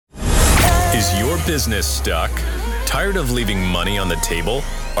business stuck? Tired of leaving money on the table?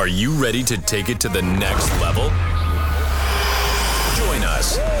 Are you ready to take it to the next level? Join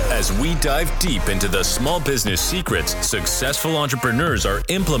us as we dive deep into the small business secrets successful entrepreneurs are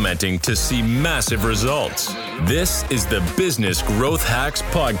implementing to see massive results. This is the Business Growth Hacks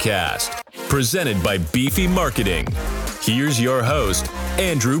Podcast, presented by Beefy Marketing. Here's your host,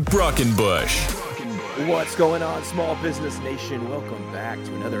 Andrew Brockenbush. What's going on, Small Business Nation? Welcome back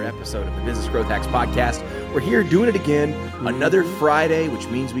to another episode of the Business Growth Hacks Podcast. We're here doing it again, another Friday, which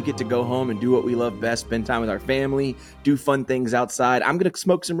means we get to go home and do what we love best, spend time with our family, do fun things outside. I'm going to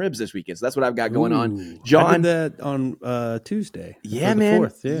smoke some ribs this weekend, so that's what I've got going on. John, I did that on Tuesday. Yeah, man.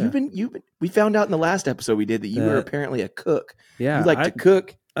 4th, yeah. You've been. We found out in the last episode we did that you were apparently a cook. Yeah, you like to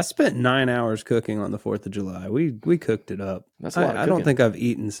cook. I spent 9 hours cooking on the 4th of July. We cooked it up. That's a lot of I don't think I've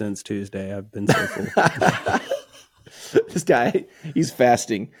eaten since Tuesday. I've been so full. This guy, he's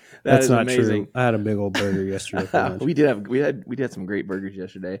fasting. That's not amazing. true. I had a big old burger yesterday for lunch. We had some great burgers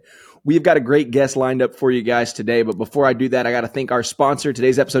yesterday. We've got a great guest lined up for you guys today, but before I do that, I got to thank our sponsor.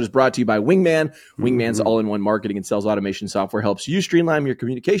 Today's episode is brought to you by Wingman. Wingman's all-in-one marketing and sales automation software helps you streamline your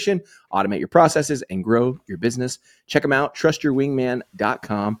communication, automate your processes, and grow your business. Check them out,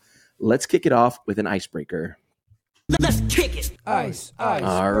 trustyourwingman.com. Let's kick it off with an icebreaker. Let's kick it. Ice.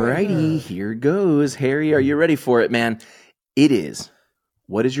 All righty, here goes. Harry, are you ready for it, man? It is.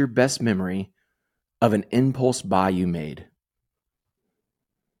 What is your best memory of an impulse buy you made?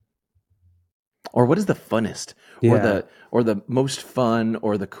 Or what is the funnest or the most fun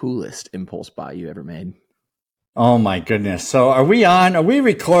or the coolest impulse buy you ever made? Oh my goodness. So are we on? Are we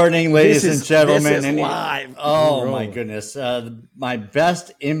recording, ladies and gentlemen? This is live. Oh my goodness. My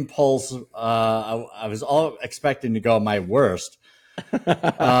best impulse, I was all expecting to go my worst. We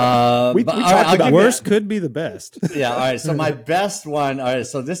talked about worst could be the best. Yeah. All right. So my best one. All right.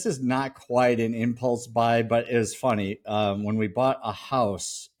 So this is not quite an impulse buy, but it was funny. When we bought a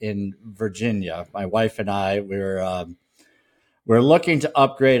house in Virginia, my wife and I, we're looking to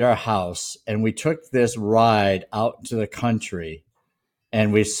upgrade our house, and we took this ride out into the country,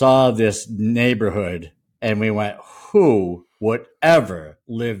 and we saw this neighborhood, and we went, who would ever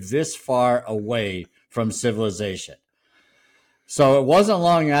live this far away from civilization? So it wasn't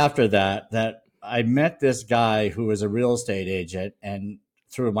long after that I met this guy who was a real estate agent and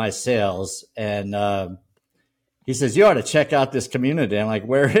through my sales, and he says, you ought to check out this community. I'm like,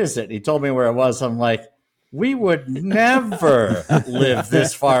 where is it? He told me where it was. I'm like, we would never live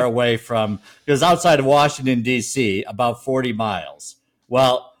this far away from, it was outside of Washington, D.C., about 40 miles.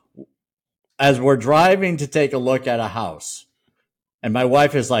 Well, as we're driving to take a look at a house, and my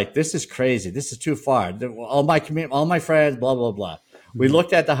wife is like, this is crazy. This is too far. All my friends, blah, blah, blah. We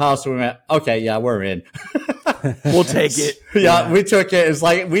looked at the house and we went, okay, yeah, we're in. We'll take it. Yeah, we took it. It's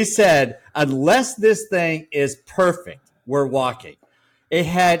like we said, unless this thing is perfect, we're walking. It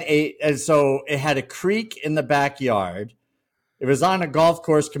had a creek in the backyard. It was on a golf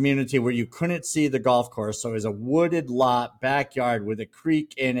course community where you couldn't see the golf course. So it was a wooded lot backyard with a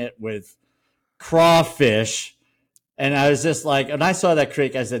creek in it with crawfish. And I was just like, and I saw that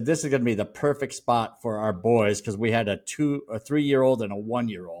creek. I said, this is going to be the perfect spot for our boys because we had a 3-year-old and a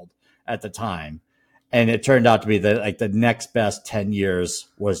 1-year-old at the time. And it turned out to be the next best 10 years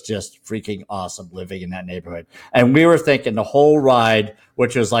was just freaking awesome living in that neighborhood. And we were thinking the whole ride,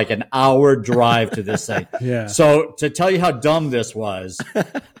 which was like an hour drive to this thing. Yeah. So to tell you how dumb this was,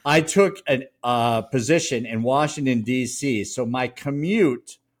 I took a position in Washington, D.C. So my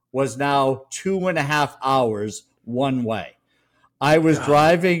commute was now 2.5 hours one way. I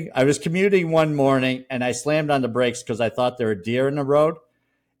was commuting one morning and I slammed on the brakes because I thought there were deer in the road.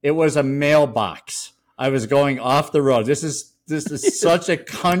 It was a mailbox. I was going off the road. This is such a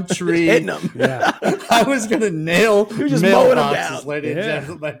country. Hitting them. Yeah. I was going to nail mailboxes, ladies and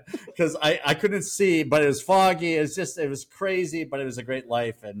gentlemen, because I couldn't see, but it was foggy. It was crazy, but it was a great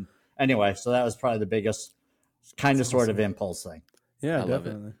life. And anyway, so that was probably the biggest sort of impulse thing. Yeah, I love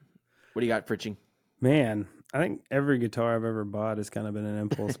definitely. it. What do you got, Fritching? Man, I think every guitar I've ever bought has kind of been an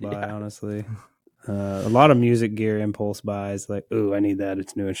impulse buy, honestly. A lot of music gear impulse buys, like, ooh, I need that.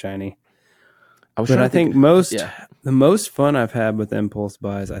 It's new and shiny. I think the most fun I've had with impulse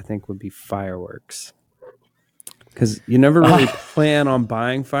buys, I think, would be fireworks. Because you never really plan on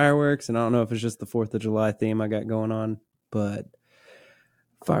buying fireworks, and I don't know if it's just the 4th of July theme I got going on, but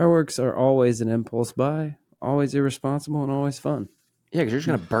fireworks are always an impulse buy, always irresponsible, and always fun. Yeah, because you're just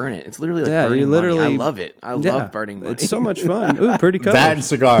going to burn it. It's literally like burning money. I love it. I love burning money. It's so much fun. Ooh, pretty colors. That and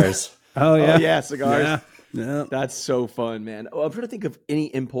cigars. Oh, yeah. Oh, yeah, cigars. Yeah. That's so fun, man. Oh, I'm trying to think of any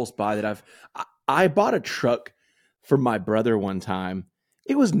impulse buy that I bought a truck for my brother one time,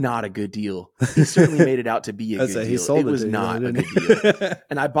 It was not a good deal. He certainly made it out to be a good deal. It was not a good deal.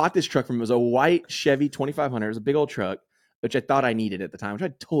 And I bought this truck from him. It was a white Chevy 2500. It was a big old truck, which I thought I needed at the time, which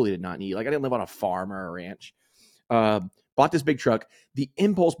I totally did not need. Like I didn't live on a farm or a ranch. Bought this big truck. The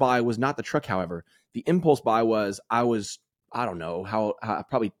impulse buy was not the truck, however. The impulse buy was I don't know how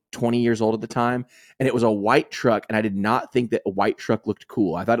probably 20 years old at the time. And it was a white truck. And I did not think that a white truck looked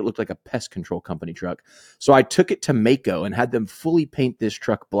cool. I thought it looked like a pest control company truck. So I took it to Mako and had them fully paint this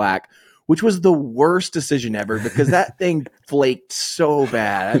truck black, which was the worst decision ever because that thing flaked so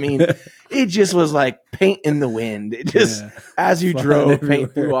bad. I mean, it just was like paint in the wind. It just, as you drove,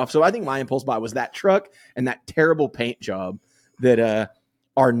 paint flew off. So I think my impulse buy was that truck and that terrible paint job that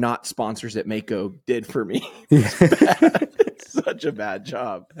our not sponsors at Mako did for me. It's such a bad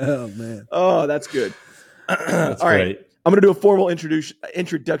job. Oh, man. Oh, that's good. That's all right. great. I'm going to do a formal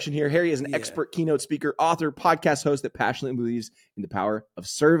introduction here. Harry is an expert keynote speaker, author, podcast host that passionately believes in the power of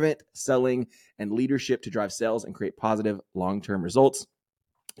servant selling and leadership to drive sales and create positive long-term results.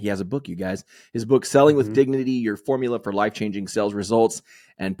 He has a book, you guys. His book, Selling with Dignity, Your Formula for Life-Changing Sales Results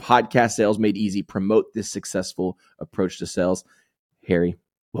and Podcast Sales Made Easy, promote this successful approach to sales. Harry,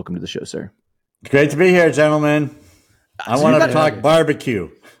 welcome to the show, sir. Great to be here, gentlemen. I want to talk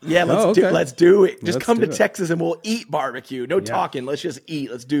barbecue. Yeah, let's do it. Just come to Texas and we'll eat barbecue. No talking. Let's just eat.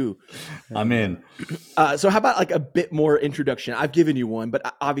 Let's do. I'm in. So how about like a bit more introduction? I've given you one,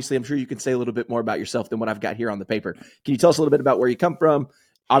 but obviously I'm sure you can say a little bit more about yourself than what I've got here on the paper. Can you tell us a little bit about where you come from?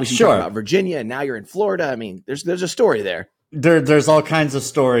 Obviously, you talk about Virginia, and now you're in Florida. I mean, there's a story there. There's all kinds of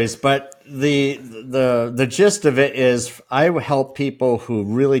stories, but the gist of it is I help people who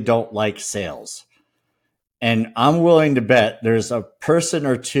really don't like sales. And I'm willing to bet there's a person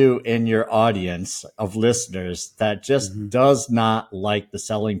or two in your audience of listeners that just does not like the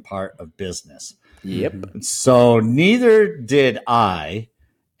selling part of business. Yep. So neither did I.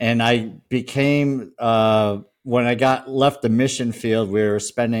 And I became, when I left the mission field, we were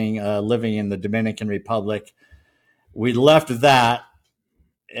living in the Dominican Republic. We left that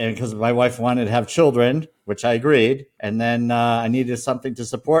and because my wife wanted to have children, which I agreed. And then I needed something to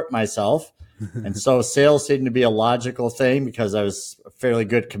support myself. And so sales seemed to be a logical thing because I was a fairly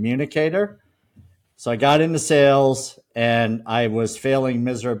good communicator. So I got into sales and I was failing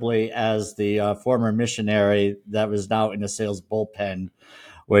miserably as the former missionary that was now in a sales bullpen,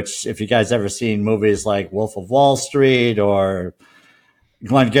 which if you guys ever seen movies like Wolf of Wall Street or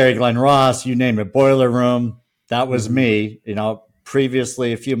Glengarry Glen Ross, you name it, Boiler Room, that was me. You know,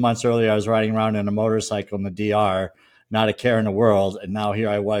 previously, a few months earlier, I was riding around in a motorcycle in the DR, not a care in the world. And now here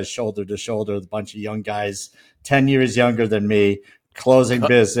I was shoulder to shoulder with a bunch of young guys, 10 years younger than me, closing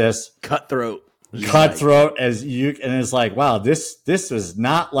business. Cutthroat and it's like, wow, this is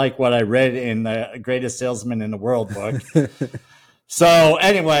not like what I read in the Greatest Salesman in the World book. So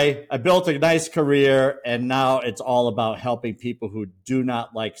anyway, I built a nice career, and now it's all about helping people who do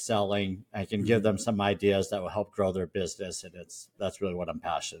not like selling. I can give them some ideas that will help grow their business, and that's really what I'm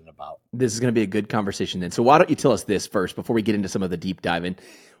passionate about. This is going to be a good conversation then. So why don't you tell us this first before we get into some of the deep diving?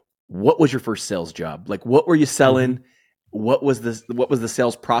 What was your first sales job? Like, what were you selling? What was the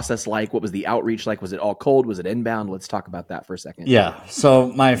sales process like? What was the outreach like? Was it all cold? Was it inbound? Let's talk about that for a second. Yeah. So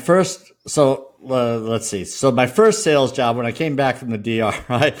let's see. So my first sales job, when I came back from the DR,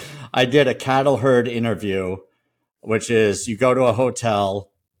 I did a cattle herd interview, which is you go to a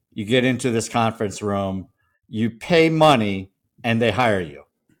hotel, you get into this conference room, you pay money, and they hire you.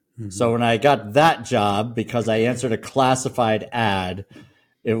 So when I got that job, because I answered a classified ad,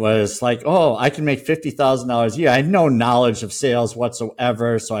 it was like, oh, I can make $50,000 a year. I had no knowledge of sales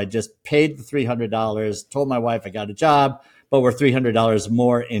whatsoever. So I just paid the $300, told my wife I got a job, but we're $300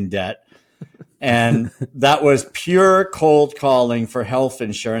 more in debt. And that was pure cold calling for health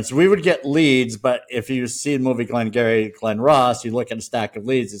insurance. We would get leads, but if you see the movie Glengarry Glen Ross, you look at a stack of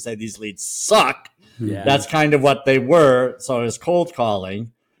leads and say, these leads suck. Yeah. That's kind of what they were. So it was cold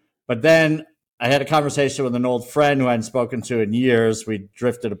calling. But then I had a conversation with an old friend who I hadn't spoken to in years. We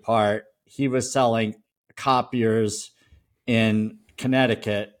drifted apart. He was selling copiers in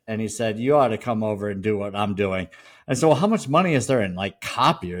Connecticut, and he said, you ought to come over and do what I'm doing. And so, well, how much money is there in like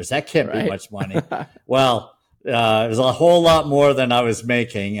copiers? That can't be much money. Well, it was a whole lot more than I was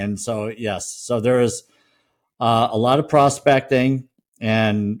making. And so, yes, so there was a lot of prospecting,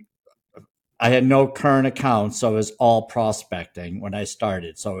 and I had no current accounts, so it was all prospecting when I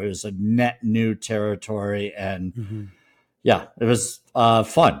started. So it was a net new territory, and yeah, it was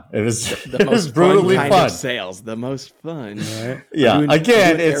fun. It was the most brutally fun kind of sales. The most fun. Right? Yeah.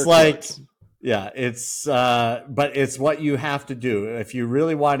 Again, it's like, it's but it's what you have to do if you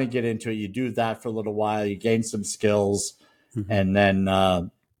really want to get into it. You do that for a little while, you gain some skills, And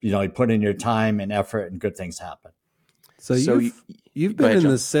then, you put in your time and effort and good things happen. So you've been in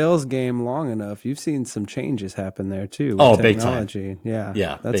the sales game long enough. You've seen some changes happen there too. With technology. Big time.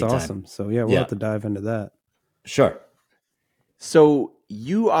 Yeah. That's awesome. Time. So we'll have to dive into that. Sure. So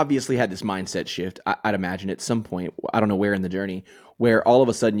you obviously had this mindset shift, I'd imagine at some point, I don't know where in the journey, where all of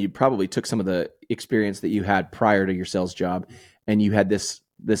a sudden you probably took some of the experience that you had prior to your sales job and you had this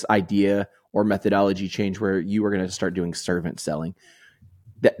idea or methodology change where you were going to start doing servant selling.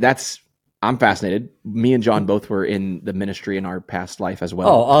 I'm fascinated. Me and John both were in the ministry in our past life as well.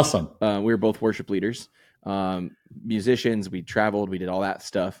 Oh, awesome. We were both worship leaders. Musicians, we traveled, we did all that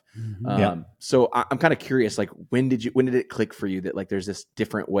stuff. So I'm kind of curious, like when did it click for you that like there's this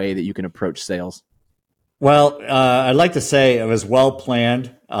different way that you can approach sales? Well, I'd like to say it was well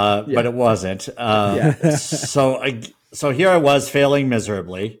planned, but it wasn't. So here I was failing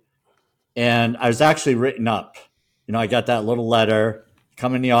miserably, and I was actually written up. I got that little letter,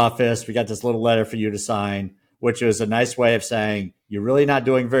 come in the office, we got this little letter for you to sign, which was a nice way of saying, you're really not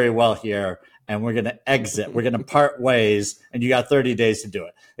doing very well here. And we're going to exit. We're going to part ways, and you got 30 days to do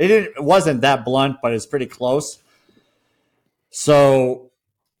it. It wasn't that blunt, but it's pretty close. So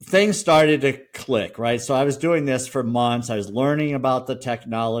things started to click, right? So I was doing this for months. I was learning about the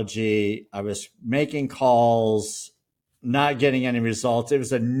technology. I was making calls, not getting any results. It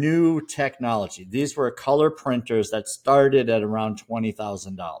was a new technology. These were color printers that started at around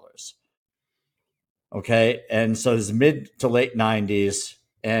 $20,000. Okay, and so it's mid to late 90s.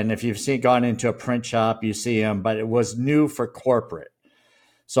 And if you've gone into a print shop, you see them, but it was new for corporate.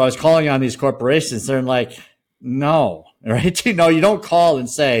 So I was calling on these corporations. They're like, no, right? You don't call and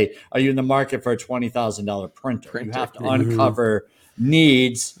say, are you in the market for a $20,000 printer? You have to uncover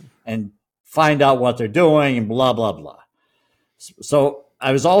needs and find out what they're doing and blah, blah, blah. So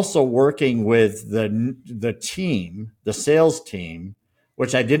I was also working with the team, the sales team,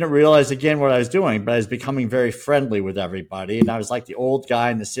 which I didn't realize, again, what I was doing, but I was becoming very friendly with everybody. And I was like the old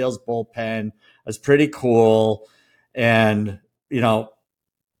guy in the sales bullpen. I was pretty cool. And,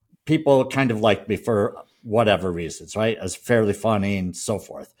 people kind of liked me for whatever reasons, right? I was fairly funny and so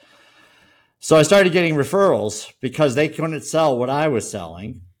forth. So I started getting referrals because they couldn't sell what I was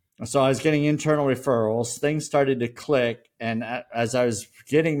selling. So I was getting internal referrals. Things started to click. And as I was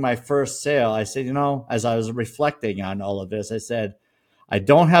getting my first sale, I said, as I was reflecting on all of this, I said, I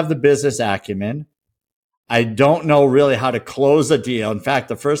don't have the business acumen. I don't know really how to close a deal. In fact,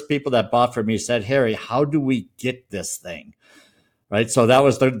 the first people that bought from me said, Harry, how do we get this thing? Right. So that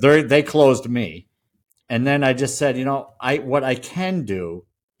was they closed me. And then I just said, what I can do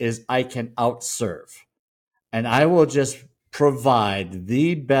is I can outserve, and I will just provide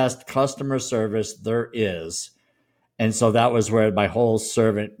the best customer service there is. And so that was where my whole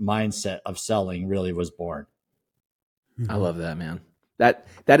servant mindset of selling really was born. I love that, man.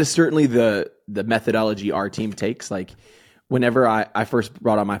 That is certainly the methodology our team takes. Like whenever I first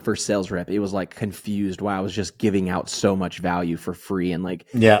brought on my first sales rep, it was like confused why I was just giving out so much value for free. And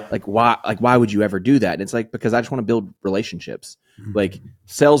why would you ever do that? And it's like, because I just want to build relationships. Like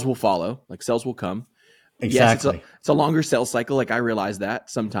sales will follow, like sales will come. Exactly. Yes, it's a longer sales cycle. Like I realize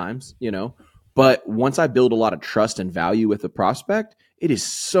that sometimes, but once I build a lot of trust and value with the prospect, it is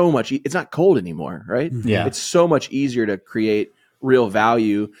so much, it's not cold anymore, right? Yeah. It's so much easier to create real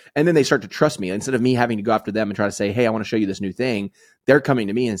value. And then they start to trust me. Instead of me having to go after them and try to say, hey, I want to show you this new thing, they're coming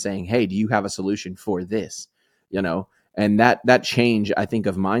to me and saying, hey, do you have a solution for this? And that change, I think,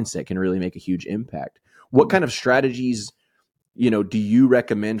 of mindset can really make a huge impact. What kind of strategies, do you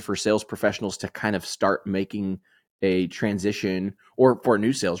recommend for sales professionals to kind of start making a transition, or for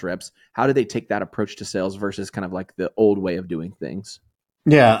new sales reps, how do they take that approach to sales versus kind of like the old way of doing things?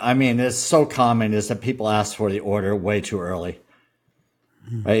 Yeah. I mean, it's so common is that people ask for the order way too early.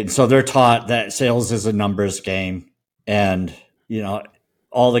 Right. So they're taught that sales is a numbers game, and,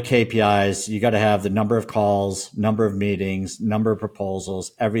 all the KPIs, you got to have the number of calls, number of meetings, number of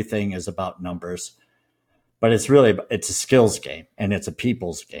proposals. Everything is about numbers, but it's a skills game, and it's a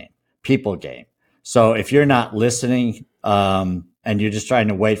people game. So if you're not listening, and you're just trying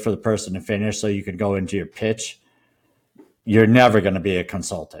to wait for the person to finish so you can go into your pitch, you're never going to be a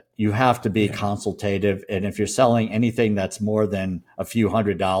consultant. You have to be consultative. And if you're selling anything that's more than a few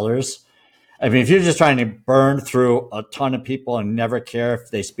 $100s, I mean, if you're just trying to burn through a ton of people and never care if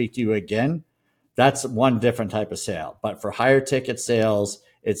they speak to you again, that's one different type of sale. But for higher ticket sales,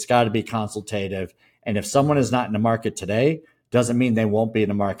 it's got to be consultative. And if someone is not in the market today, doesn't mean they won't be in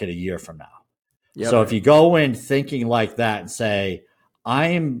the market a year from now. Yep. So if you go in thinking like that and say, I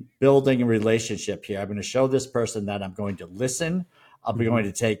am building a relationship here. I'm going to show this person that I'm going to listen. I'll be going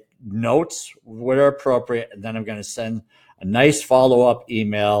to take notes where appropriate, and then I'm going to send a nice follow-up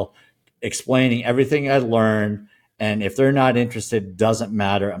email explaining everything I learned. And if they're not interested, doesn't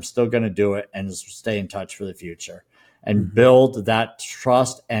matter. I'm still going to do it and stay in touch for the future and build that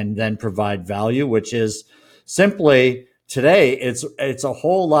trust and then provide value, which is simply today, it's a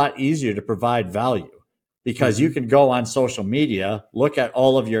whole lot easier to provide value because you can go on social media, look at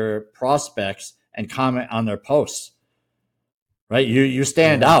all of your prospects and comment on their posts, right? You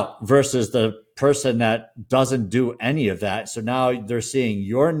stand out versus the person that doesn't do any of that. So now they're seeing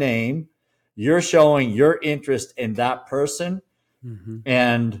your name, you're showing your interest in that person,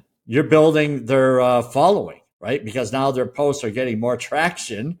 and you're building their following, right? Because now their posts are getting more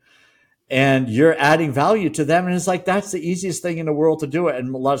traction and you're adding value to them. And it's like, that's the easiest thing in the world to do it.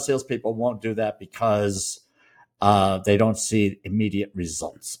 And a lot of salespeople won't do that because they don't see immediate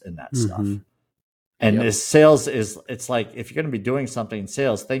results in that stuff. And sales it's like, if you're going to be doing something in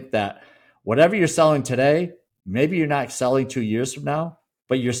sales, think that whatever you're selling today, maybe you're not selling 2 years from now,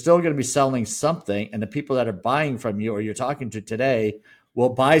 but you're still going to be selling something. And the people that are buying from you or you're talking to today will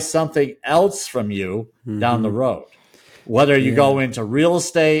buy something else from you down the road. Whether you go into real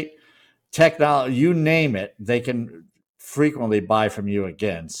estate, technology, you name it, they can frequently buy from you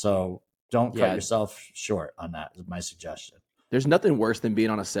again. So don't cut yourself short on that is my suggestion. There's nothing worse than being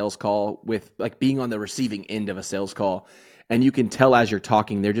on a sales call with like being on the receiving end of a sales call. And you can tell as you're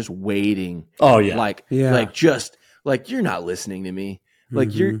talking, they're just waiting. Oh yeah. Like just like, you're not listening to me.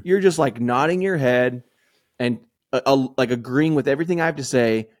 Like you're just like nodding your head and like agreeing with everything I have to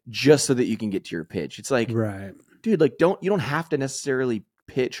say just so that you can get to your pitch. It's like, dude, like you don't have to necessarily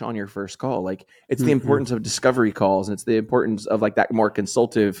pitch on your first call. Like it's the importance of discovery calls and it's the importance of like that more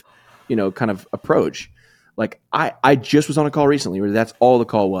consultative, kind of approach. Like I just was on a call recently where that's all the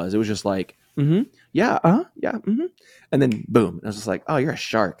call was. It was just like, and then boom. And I was just like, oh, you're a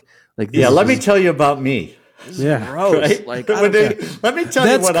shark. Like, let me tell you about me. Gross. Right? Like, let me tell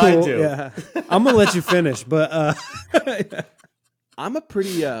you what I do. Yeah. I'm gonna let you finish, but I'm a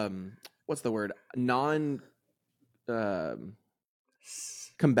pretty what's the word? Non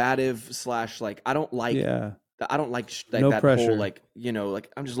combative / like I don't like no that pressure. whole like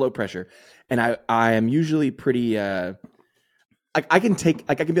I'm just low pressure, and I am usually pretty I can be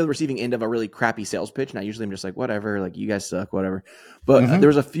on the receiving end of a really crappy sales pitch, and I usually am just like, whatever, like you guys suck, whatever. But there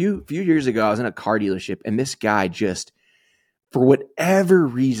was a few years ago, I was in a car dealership, and this guy just, for whatever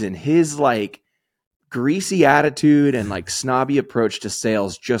reason, his like greasy attitude and like snobby approach to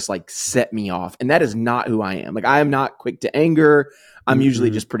sales just like set me off. And that is not who I am. Like I am not quick to anger. I'm usually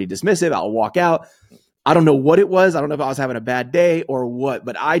just pretty dismissive. I'll walk out. I don't know what it was. I don't know if I was having a bad day or what,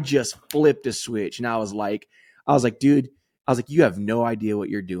 but I just flipped a switch, and I was like, dude. I was like, you have no idea what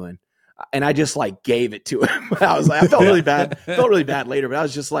you're doing. And I just like gave it to him. I was like, I felt really bad. Felt really bad later, but I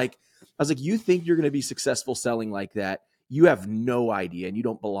was like, you think you're going to be successful selling like that? You have no idea, and you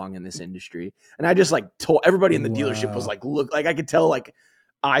don't belong in this industry. And I just like told everybody in the dealership was like, look, like I could tell like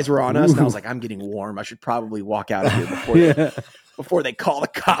eyes were on us. And I was like, I'm getting warm. I should probably walk out of here before they call the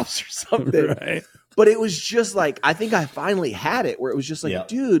cops or something. Right. But it was just like, I think I finally had it where it was just like,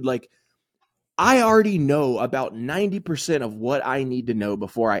 dude, like, I already know about 90% of what I need to know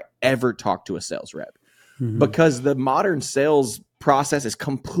before I ever talk to a sales rep because the modern sales process is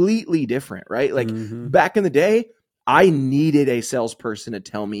completely different, right? Like back in the day, I needed a salesperson to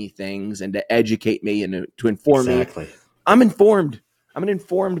tell me things and to educate me and to inform me. I'm informed. I'm an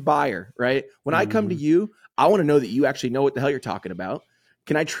informed buyer, right? When I come to you, I want to know that you actually know what the hell you're talking about.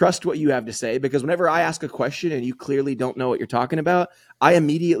 Can I trust what you have to say? Because whenever I ask a question and you clearly don't know what you're talking about, I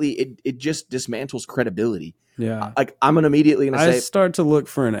immediately, it just dismantles credibility. Yeah. Like I'm immediately going to say. I start to look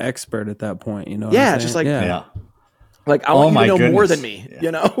for an expert at that point, you know? Yeah. Just like, like I want you to know more than me,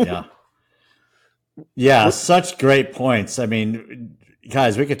 you know? Yeah. Such great points. I mean,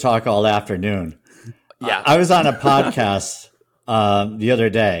 guys, we could talk all afternoon. Yeah. I was on a podcast the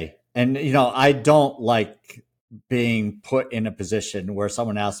other day, and, I don't like being put in a position where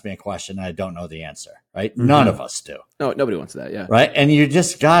someone asks me a question and I don't know the answer, right? None of us do. No, nobody wants that. Yeah. Right. And you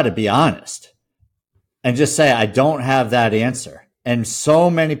just got to be honest and just say, I don't have that answer. And so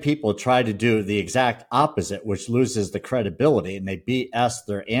many people try to do the exact opposite, which loses the credibility, and they BS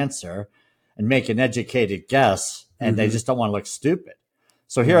their answer and make an educated guess, and they just don't want to look stupid.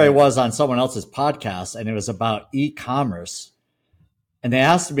 So here I was on someone else's podcast, and it was about e-commerce. And they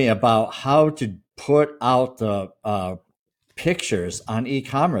asked me about how to put out the pictures on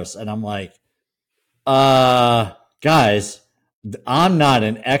e-commerce. And I'm like, guys, I'm not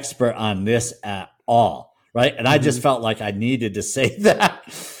an expert on this at all. Right. And I just felt like I needed to say that.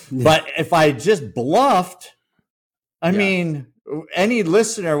 But if I just bluffed, I mean, any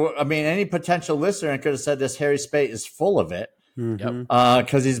listener, I mean, any potential listener could have said this Harry Spaight is full of it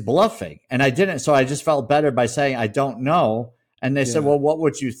because he's bluffing. And I didn't. So I just felt better by saying, I don't know. And they said, well, what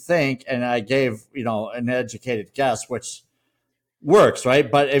would you think? And I gave, an educated guess, which works, right?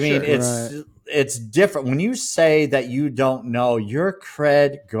 But I mean, it's different. When you say that you don't know, your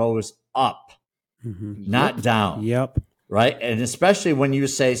cred goes up, not down. Yep. Right. And especially when you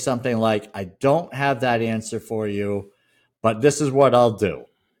say something like, I don't have that answer for you, but this is what I'll do.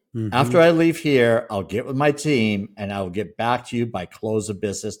 After I leave here, I'll get with my team and I'll get back to you by close of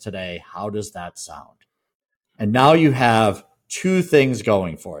business today. How does that sound? And now you have two things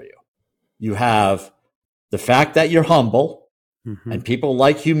going for you. You have the fact that you're humble and people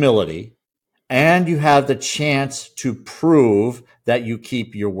like humility, and you have the chance to prove that you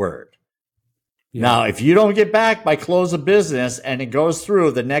keep your word. Yeah. Now, if you don't get back by close of business and it goes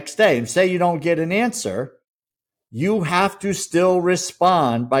through the next day, and say you don't get an answer, you have to still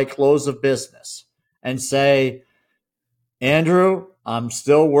respond by close of business and say, Andrew, I'm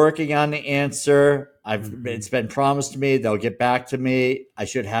still working on the answer. It's been promised to me. They'll get back to me. I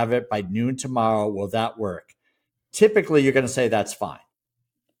should have it by noon tomorrow. Will that work? Typically, you're going to say that's fine.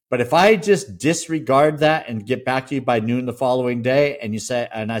 But if I just disregard that and get back to you by noon the following day,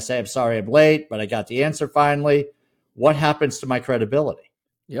 and I say, I'm sorry, I'm late, but I got the answer finally, what happens to my credibility?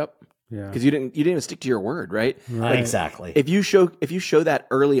 Yep. Yeah. Because you didn't even stick to your word, right? Like, exactly. If you show that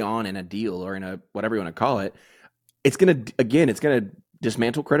early on in a deal or in a whatever you want to call it, it's gonna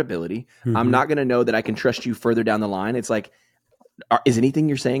dismantle credibility. I'm not gonna know that I can trust you further down the line. It's like, is anything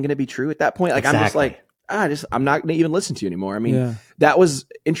you're saying gonna be true at that point? Like, exactly. I'm just like, I'm not going to even listen to you anymore. I mean, that was,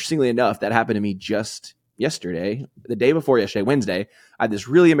 interestingly enough, that happened to me just yesterday, the day before yesterday, Wednesday. I had this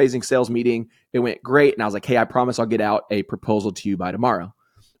really amazing sales meeting. It went great. And I was like, hey, I promise I'll get out a proposal to you by tomorrow.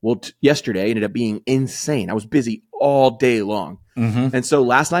 Well, yesterday ended up being insane. I was busy all day long. And so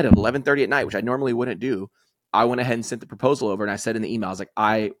last night at 11:30 at night, which I normally wouldn't do, I went ahead and sent the proposal over. And I said in the email, I was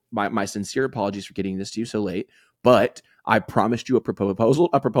like, my sincere apologies for getting this to you so late, but I promised you a proposal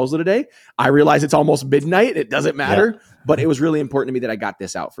today. I realize it's almost midnight. It doesn't matter, but it was really important to me that I got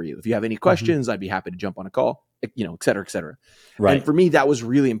this out for you. If you have any questions, I'd be happy to jump on a call, et cetera, et cetera. Right. And for me, that was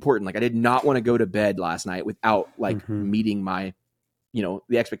really important. Like, I did not want to go to bed last night without meeting my,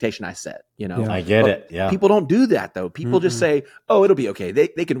 the expectation I set, I get it. Yeah. People don't do that though. People just say, oh, it'll be okay.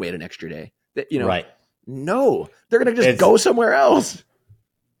 They can wait an extra day. Right. No, they're going to just go somewhere else.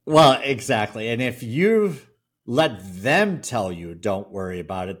 Well, exactly. And if you've let them tell you, don't worry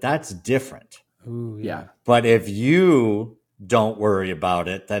about it, that's different. Ooh, yeah. But if you don't worry about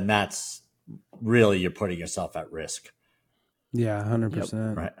it, then that's really, you're putting yourself at risk. Yeah, 100%.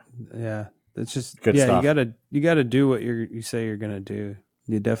 Yep. Right. Yeah. It's just good stuff. You gotta do what you say you're gonna do.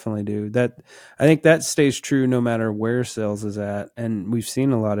 You definitely do. I think that stays true no matter where sales is at. And we've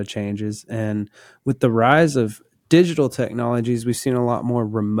seen a lot of changes. And with the rise of digital technologies, we've seen a lot more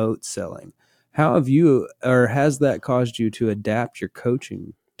remote selling. How have you, or has that caused you to adapt your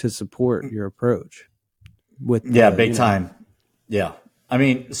coaching to support your approach? Big time. Yeah. I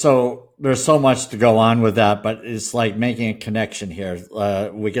mean, so there's so much to go on with that, but it's like making a connection here.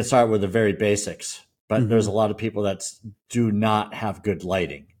 We can start with the very basics, but there's a lot of people that do not have good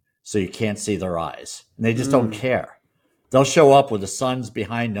lighting, so you can't see their eyes. And they just don't care. They'll show up with the sun's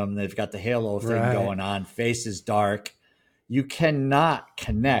behind them. They've got the halo thing going on. Face is dark. You cannot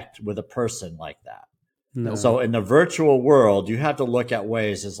connect with a person like that. No. So in the virtual world, you have to look at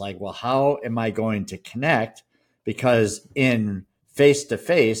ways as like, well, how am I going to connect? Because in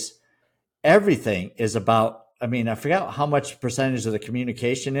face-to-face, everything is about, I forgot how much percentage of the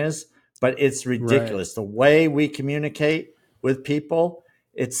communication is, but it's ridiculous. The way we communicate with people,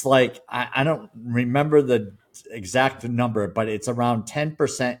 it's like, I don't remember the exact number, but it's around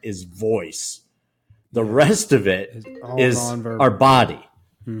 10% is voice. The rest of it is our body,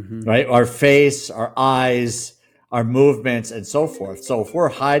 right? Our face, our eyes, our movements, and so forth. So if we're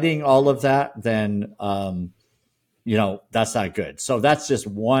hiding all of that, then, that's not good. So that's just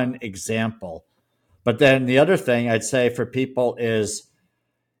one example. But then the other thing I'd say for people is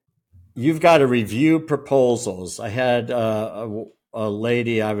you've got to review proposals. I had a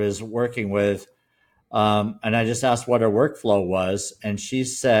lady I was working with, and I just asked what her workflow was. And she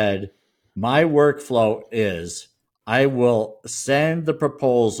said, my workflow is I will send the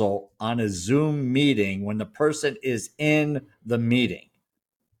proposal on a Zoom meeting when the person is in the meeting.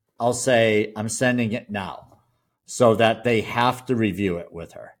 I'll say, I'm sending it now, so that they have to review it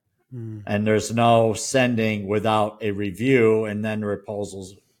with her. And there's no sending without a review and then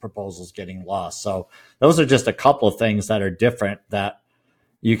proposals getting lost. So those are just a couple of things that are different that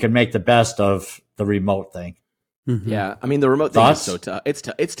you can make the best of the remote thing. Mm-hmm. Yeah. I mean, the remote thing is so tough.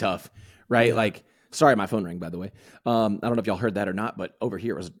 It's tough, right? Yeah. Like, sorry, my phone rang, by the way. I don't know if y'all heard that or not, but over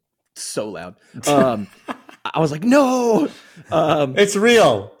here it was so loud. I was like, no, it's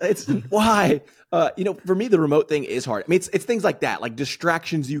real. It's why, for me, the remote thing is hard. I mean, it's things like that, like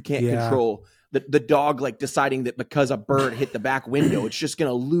distractions you can't control. The dog, like deciding that because a bird hit the back window, it's just going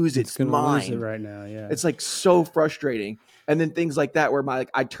to lose its mind. Lose it right now. Yeah. It's like so frustrating. And then things like that where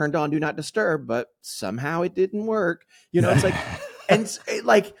I turned on do not disturb, but somehow it didn't work. It's like, and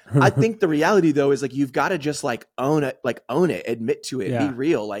I think the reality though is like, you've got to just own it, admit to it, be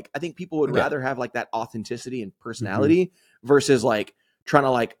real. Like, I think people would rather have like that authenticity and personality versus like trying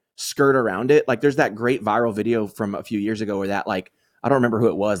to skirt around it. Like there's that great viral video from a few years ago where that I don't remember who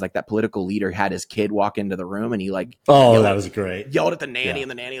it was. Like that political leader had his kid walk into the room and he that was great. Yelled at the nanny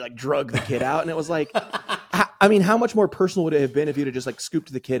and the nanny drug the kid out. And it was like, I mean, how much more personal would it have been if you'd have just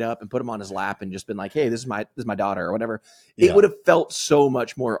scooped the kid up and put him on his lap and just been like, hey, this is my daughter or whatever. It would have felt so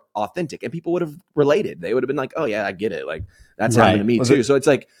much more authentic and people would have related. They would have been like, oh yeah, I get it. Like that's happened to me too. So it's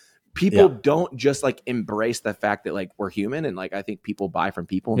like, people don't just embrace the fact that we're human. And I think people buy from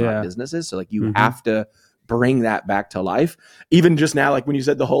people, not businesses. So you have to bring that back to life. Even just now, when you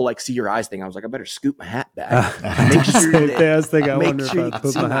said the whole see your eyes thing, I was like, I better scoop my hat back. Make sure you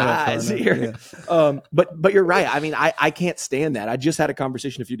can see my eyes here. Yeah. But you're right. I mean, I can't stand that. I just had a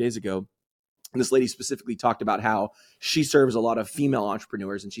conversation a few days ago. And this lady specifically talked about how she serves a lot of female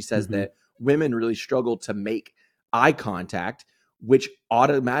entrepreneurs. And she says that women really struggle to make eye contact, which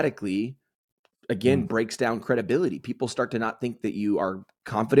automatically again breaks down credibility. People start to not think that you are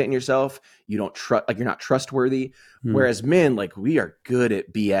confident in yourself. You don't trust, you're not trustworthy. Whereas men, we are good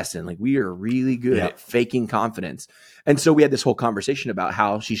at BSing. We are really good at faking confidence. And so we had this whole conversation about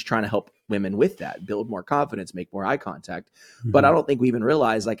how she's trying to help women with that, build more confidence, make more eye contact. But I don't think we even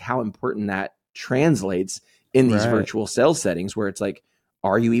realize how important that translates in these virtual sales settings where it's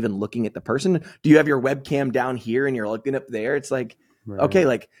are you even looking at the person? Do you have your webcam down here and you're looking up there? It's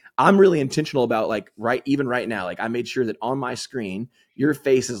okay, I'm really intentional about even right now, I made sure that on my screen, your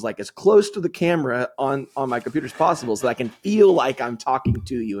face is as close to the camera on my computer as possible so that I can feel like I'm talking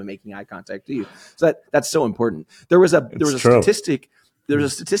to you and making eye contact to you. So that's so important. There was a statistic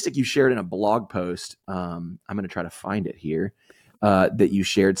you shared in a blog post. I'm going to try to find it here. That you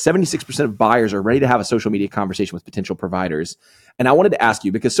shared. 76% of buyers are ready to have a social media conversation with potential providers. And I wanted to ask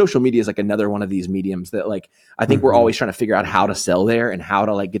you, because social media is another one of these mediums that I think we're always trying to figure out how to sell there and how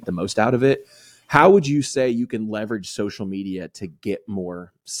to get the most out of it. How would you say you can leverage social media to get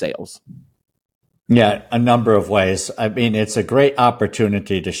more sales? Yeah, a number of ways. I mean, it's a great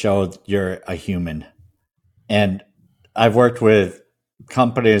opportunity to show you're a human. And I've worked with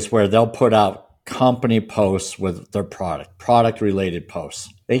companies where they'll put out company posts with their product related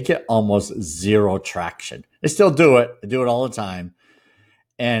posts. They get almost zero traction. They still do it. They do it all the time.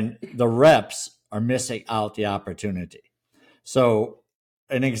 And the reps are missing out the opportunity. So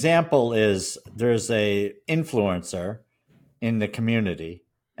an example is there's a influencer in the community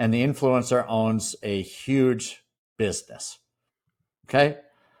and the influencer owns a huge business. Okay.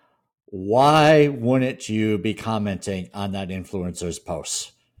 Why wouldn't you be commenting on that influencer's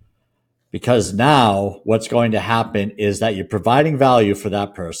posts? Because now what's going to happen is that you're providing value for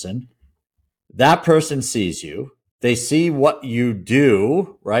that person. That person sees you. They see what you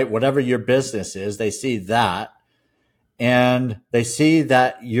do, right? Whatever your business is, they see that. And they see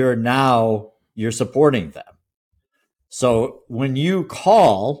that you're supporting them. So when you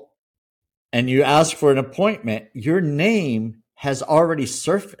call and you ask for an appointment, your name has already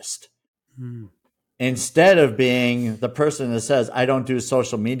surfaced. Instead of being the person that says, I don't do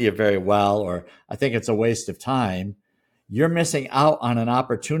social media very well, or I think it's a waste of time, you're missing out on an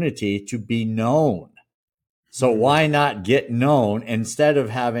opportunity to be known. So why not get known instead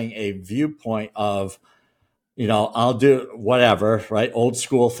of having a viewpoint of, I'll do whatever, right? Old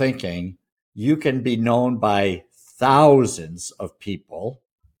school thinking. You can be known by thousands of people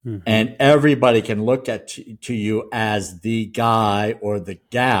and everybody can look to you as the guy or the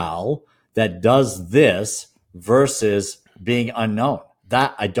gal that does this versus being unknown.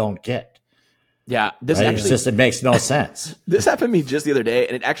 That I don't get. Yeah, it makes no sense. This happened to me just the other day,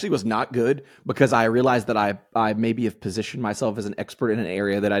 and it actually was not good because I realized that I maybe have positioned myself as an expert in an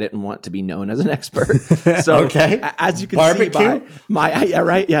area that I didn't want to be known as an expert. So as you can see by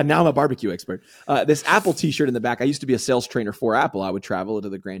now I'm a barbecue expert. This Apple t-shirt in the back, I used to be a sales trainer for Apple. I would travel to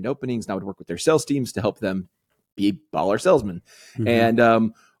the grand openings and I would work with their sales teams to help them be baller salesmen.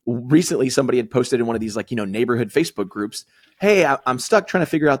 And recently somebody had posted in one of these neighborhood Facebook groups, hey, I'm stuck trying to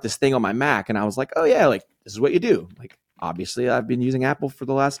figure out this thing on my Mac. And I was like, oh yeah, this is what you do. obviously I've been using Apple for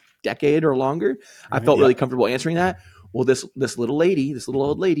the last decade or longer. I felt really comfortable answering that. Well, this little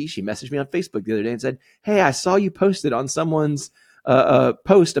old lady, she messaged me on Facebook the other day and said, "Hey, I saw you posted on someone's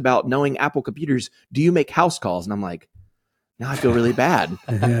post about knowing Apple computers. Do you make house calls?" And I'm like, now I feel really bad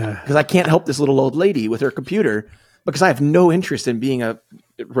because I can't help this little old lady with her computer because I have no interest in being a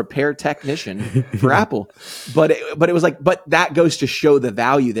repair technician for Apple. But it was like, but that goes to show the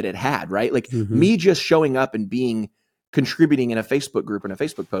value that it had, right? Like me just showing up and contributing in a Facebook group and a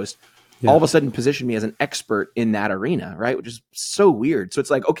Facebook post, all of a sudden positioned me as an expert in that arena, right? Which is so weird. So it's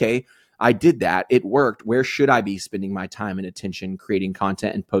like, okay, I did that. It worked. Where should I be spending my time and attention creating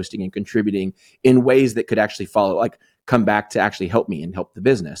content and posting and contributing in ways that could actually come back to actually help me and help the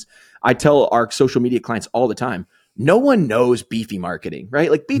business? I tell our social media clients all the time, no one knows Beefy Marketing,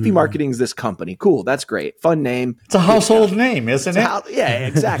 right? Like Beefy Marketing is this company. Cool. That's great. Fun name. It's a household name, isn't it? Yeah,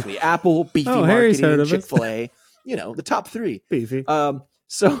 exactly. Apple, Beefy Marketing, Chick-fil-A, the top three. Beefy.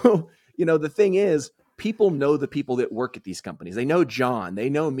 So, the thing is, people know the people that work at these companies. They know John, they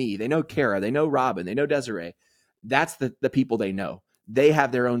know me, they know Kara, they know Robin, they know Desiree. That's the people they know. They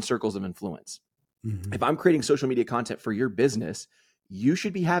have their own circles of influence. If I'm creating social media content for your business, you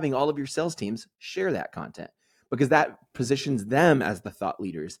should be having all of your sales teams share that content because that positions them as the thought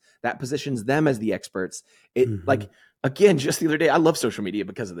leaders. That positions them as the experts. Again, just the other day, I love social media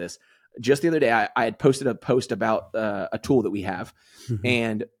because of this. Just the other day, I had posted a post about a tool that we have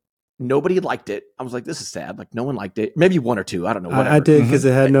and nobody liked it. I was like, this is sad. Like no one liked it. Maybe one or two. I don't know. Whatever. I did because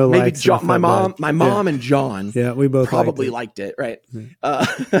it had no maybe likes. John, my mom and John. Yeah, we both probably liked it, right?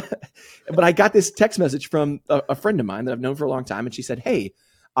 But I got this text message from a friend of mine that I've known for a long time, and she said, "Hey,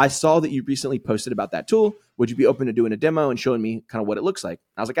 I saw that you recently posted about that tool. Would you be open to doing a demo and showing me kind of what it looks like?"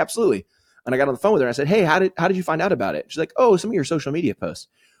 I was like, "Absolutely." And I got on the phone with her. And I said, "Hey, how did you find out about it?" She's like, "Oh, some of your social media posts."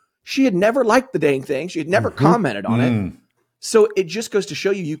 She had never liked the dang thing. She had never commented on it. So it just goes to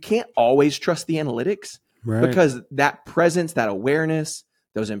show you can't always trust the analytics because that presence, that awareness,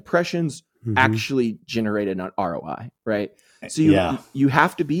 those impressions actually generated an ROI, right? So you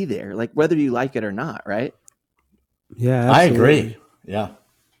have to be there, like whether you like it or not, right? Yeah, absolutely. I agree. Yeah.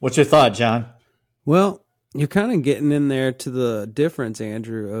 What's your thought, John? Well, you're kind of getting in there to the difference,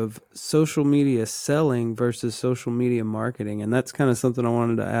 Andrew, of social media selling versus social media marketing. And that's kind of something I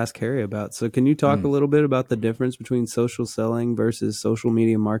wanted to ask Harry about. So can you talk a little bit about the difference between social selling versus social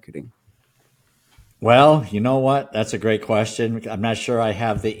media marketing? Well, you know what? That's a great question. I'm not sure I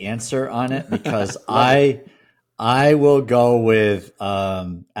have the answer on it because I will go with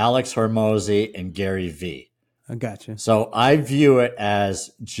Alex Hormozi and Gary Vee. I gotcha. So I view it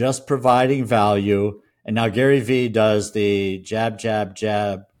as just providing value. And now Gary Vee does the jab, jab,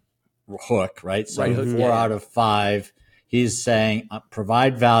 jab hook, right? So right hook, 4 out of 5, he's saying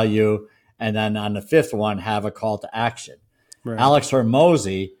provide value. And then on the 5th one, have a call to action. Right. Alex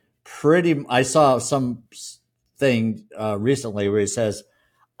Hormozi, I saw some thing recently where he says,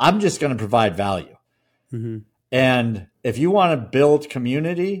 I'm just going to provide value. And if you want to build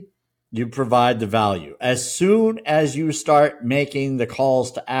community, you provide the value. As soon as you start making the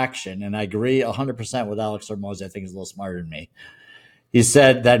calls to action, and I agree 100% with Alex Hormozi, I think he's a little smarter than me. He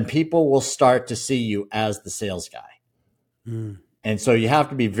said, then people will start to see you as the sales guy. And so you have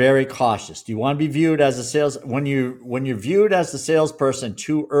to be very cautious. Do you want to be viewed as a sales? When you're viewed as the salesperson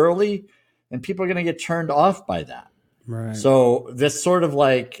too early, then people are going to get turned off by that. Right. So this sort of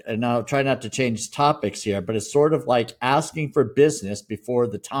like, and I'll try not to change topics here, but it's sort of like asking for business before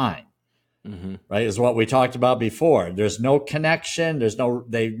the time. Right, is what we talked about before. There's no connection.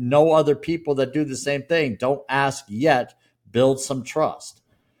 They know other people that do the same thing. Don't ask yet. Build some trust.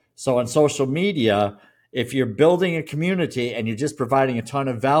 So on social media, if you're building a community and you're just providing a ton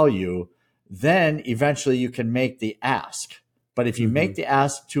of value, then eventually you can make the ask. But if you make the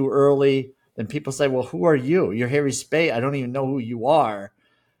ask too early, then people say, well, who are you? You're Harry Spaight. I don't even know who you are.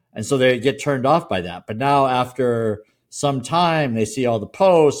 And so they get turned off by that. But now after some time, they see all the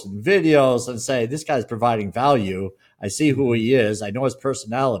posts and videos and say, this guy's providing value. I see who he is. I know his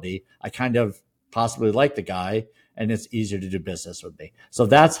personality. I kind of possibly like the guy, and it's easier to do business with me. So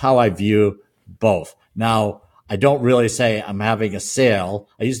that's how I view both. Now, I don't really say I'm having a sale.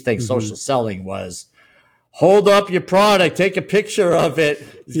 I used to think social selling was hold up your product, take a picture of it.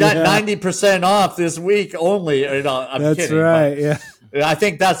 It's got 90% off this week only. I'm that's kidding. Right. Yeah. I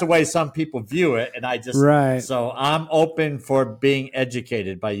think that's the way some people view it. And I just, so I'm open for being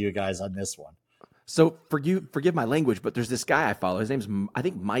educated by you guys on this one. So forgive my language, but there's this guy I follow. His name's, I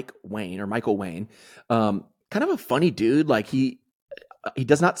think, Michael Wayne. Kind of a funny dude. Like he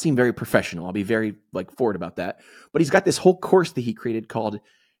does not seem very professional. I'll be very forward about that. But he's got this whole course that he created called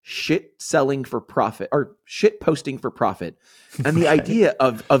shit selling for profit or shit posting for profit. And the idea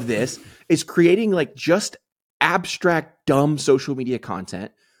of this is creating like just abstract, dumb social media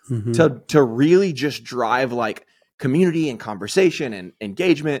content to really just drive like community and conversation and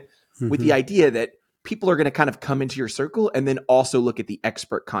engagement with the idea that people are going to kind of come into your circle and then also look at the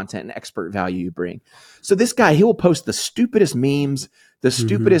expert content and expert value you bring. So this guy, he will post the stupidest memes, the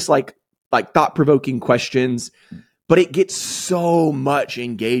stupidest like thought-provoking questions, but it gets so much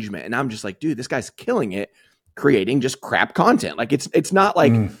engagement. And I'm just like, dude, this guy's killing it creating just crap content. Like it's not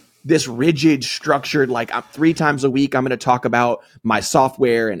like this rigid, structured, like 3 times a week, I'm going to talk about my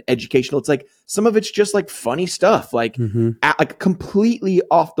software and educational. It's like some of it's just like funny stuff, like like completely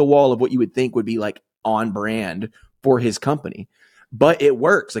off the wall of what you would think would be like on brand for his company. But it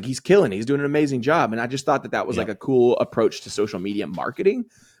works. Like he's killing it. He's doing an amazing job. And I just thought that was like a cool approach to social media marketing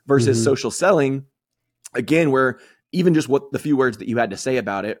versus social selling. Again, where even just what the few words that you had to say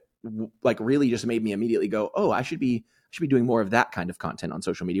about it, like really just made me immediately go, oh, I should be doing more of that kind of content on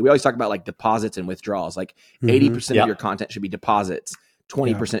social media. We always talk about like deposits and withdrawals, like 80% of your content should be deposits.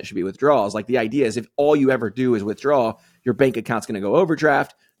 20% should be withdrawals. Like the idea is if all you ever do is withdraw, your bank account's going to go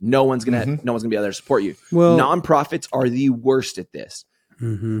overdraft. No one's going to be able to support you. Well, nonprofits are the worst at this.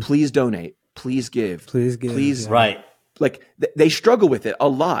 Please donate. Please give. Please. Right. Like they struggle with it a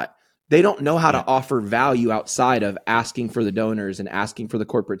lot. They don't know how to offer value outside of asking for the donors and asking for the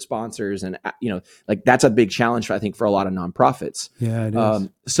corporate sponsors. And, like that's a big challenge, I think, for a lot of nonprofits. Yeah, it is.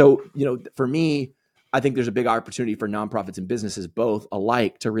 So, for me, I think there's a big opportunity for nonprofits and businesses both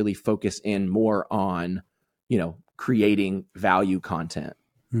alike to really focus in more on, creating value content.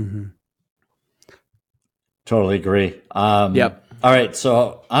 Totally agree. Yep. All right.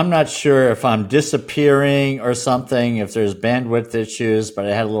 So I'm not sure if I'm disappearing or something, if there's bandwidth issues, but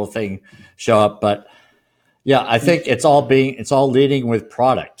I had a little thing show up. But yeah, I think it's all leading with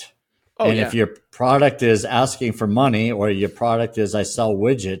product. If your product is asking for money or your product is I sell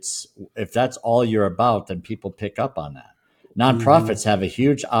widgets, if that's all you're about, then people pick up on that. Nonprofits have a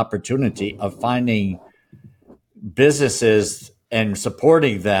huge opportunity of finding businesses and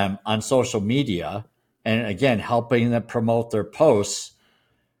supporting them on social media. And again, helping them promote their posts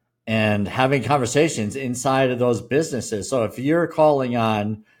and having conversations inside of those businesses. So if you're calling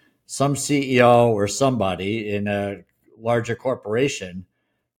on some CEO or somebody in a larger corporation,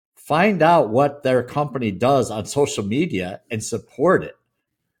 find out what their company does on social media and support it.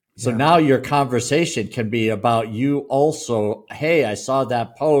 So now your conversation can be about you also, hey, I saw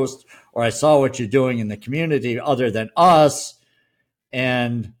that post or I saw what you're doing in the community other than us,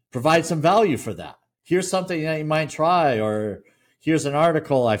 and provide some value for that. Here's something that you might try, or here's an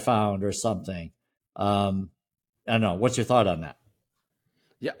article I found or something. I don't know. What's your thought on that?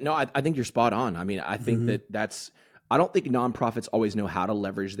 Yeah, no, I think you're spot on. I mean, I think I don't think nonprofits always know how to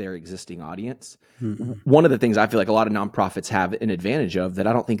leverage their existing audience. One of the things I feel like a lot of nonprofits have an advantage of that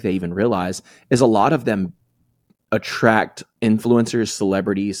I don't think they even realize is a lot of them attract influencers,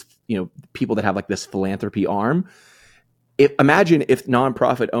 celebrities, people that have like this philanthropy arm. Imagine if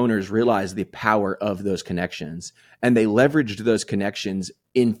nonprofit owners realize the power of those connections and they leveraged those connections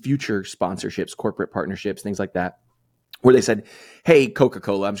in future sponsorships, corporate partnerships, things like that, where they said, hey,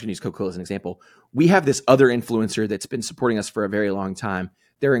 Coca-Cola, I'm just going to use Coca-Cola as an example. We have this other influencer that's been supporting us for a very long time.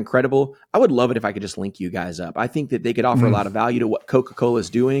 They're incredible. I would love it if I could just link you guys up. I think that they could offer a lot of value to what Coca-Cola is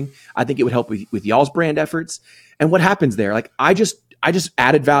doing. I think it would help with y'all's brand efforts. And what happens there? Like I just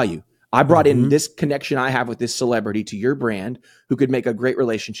added value. I brought in this connection I have with this celebrity to your brand who could make a great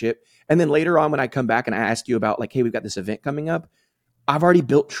relationship. And then later on, when I come back and I ask you about like, hey, we've got this event coming up, I've already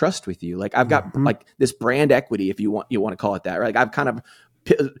built trust with you. Like I've got like this brand equity, if you want to call it that, right? Like I've kind of,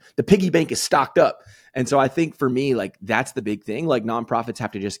 the piggy bank is stocked up. And so I think for me, like that's the big thing. Like nonprofits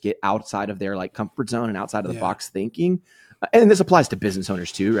have to just get outside of their like comfort zone and outside of the box thinking. And this applies to business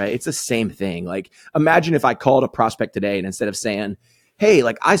owners too, right? It's the same thing. Like imagine if I called a prospect today and instead of saying, hey,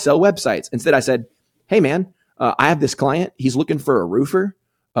 like I sell websites, instead I said, hey man, I have this client. He's looking for a roofer.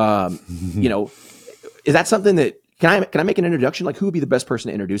 Is that something that, can I make an introduction? Like who would be the best person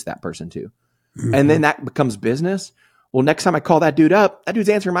to introduce that person to? And then that becomes business. Well, next time I call that dude up, that dude's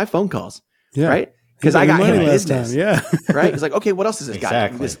answering my phone calls, right? Because I got him business, right? It's like, okay, what else does this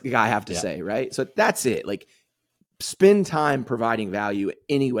guy have to say, right? So that's it. Like spend time providing value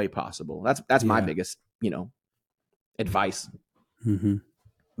any way possible. That's my biggest, advice.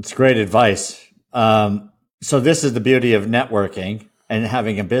 It's great advice. So this is the beauty of networking and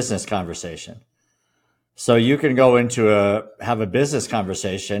having a business conversation. So you can go have a business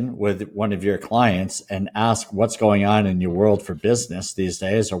conversation with one of your clients and ask what's going on in your world for business these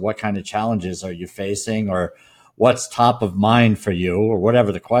days, or what kind of challenges are you facing, or what's top of mind for you or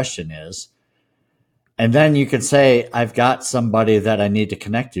whatever the question is. And then you can say, I've got somebody that I need to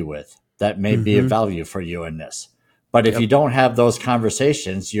connect you with that may be of value for you in this. But if you don't have those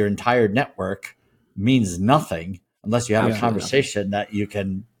conversations, your entire network means nothing unless you have a conversation that you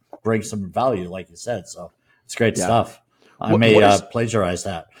can bring some value, like you said. So it's great stuff. I may plagiarize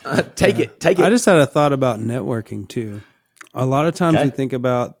that. Take it. I just had a thought about networking too. A lot of times we think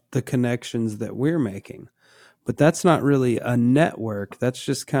about the connections that we're making, but that's not really a network. That's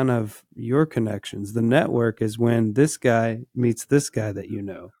just kind of your connections. The network is when this guy meets this guy that you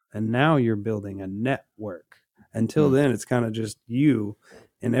know, and now you're building a network. Until then, it's kind of just you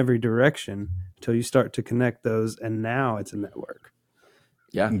in every direction until you start to connect those, and now it's a network.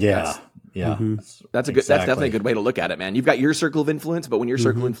 Yeah. That's definitely a good way to look at it, man. You've got your circle of influence, but when your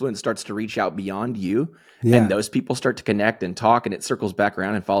circle of influence starts to reach out beyond you and those people start to connect and talk and it circles back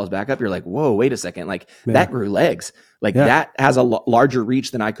around and follows back up, you're like, whoa, wait a second. Like that grew legs. Like that has a larger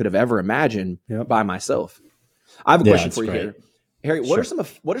reach than I could have ever imagined by myself. I have a question for you here. Harry, what are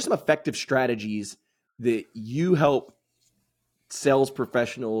some effective strategies that you help sales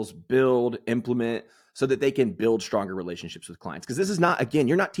professionals build, implement, so that they can build stronger relationships with clients? Because this is not, again,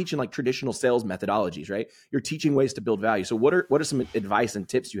 you're not teaching like traditional sales methodologies, right? You're teaching ways to build value. So what are some advice and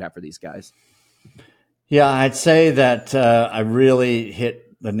tips you have for these guys? Yeah, I'd say that I really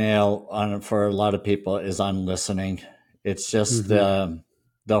hit the nail on it for a lot of people is on listening. It's just the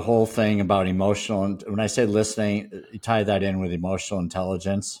whole thing about emotional. And when I say listening, you tie that in with emotional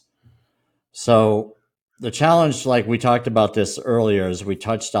intelligence. So the challenge, like we talked about this earlier, as we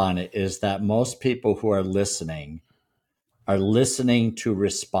touched on it, is that most people who are listening to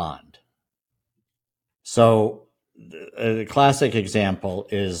respond. So a classic example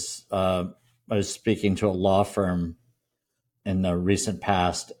is I was speaking to a law firm in the recent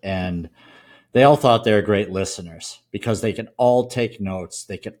past, and they all thought they were great listeners because they can all take notes.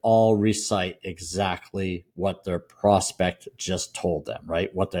 They can all recite exactly what their prospect just told them, right?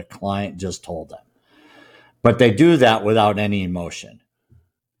 What their client just told them. But they do that without any emotion.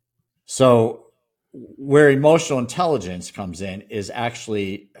 So where emotional intelligence comes in is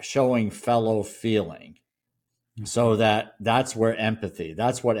actually showing fellow feeling. So that's where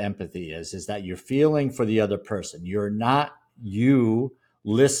that's what empathy is that you're feeling for the other person. You're not you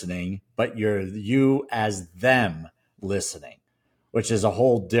listening, but you're you as them listening, which is a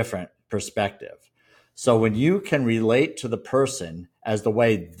whole different perspective. So when you can relate to the person as the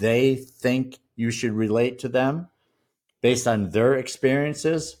way they think you should relate to them based on their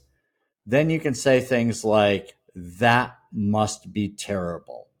experiences, then you can say things like, that must be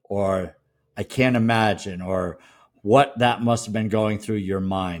terrible, or I can't imagine, or what that must have been going through your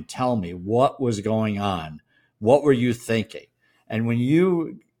mind. Tell me, what was going on? What were you thinking? And when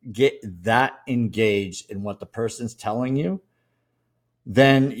you get that engaged in what the person's telling you,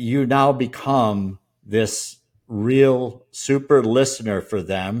 then you now become this real super listener for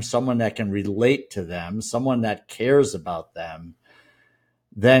them, someone that can relate to them, someone that cares about them.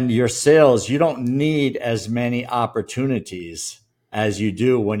 Then your sales, you don't need as many opportunities as you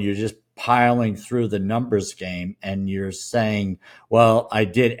do when you're just piling through the numbers game and you're saying, well, I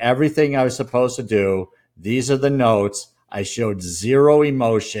did everything I was supposed to do. These are the notes. I showed zero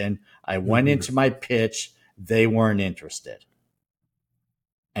emotion. I went into my pitch. They weren't interested.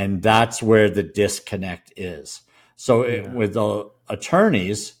 And that's where the disconnect is. So with the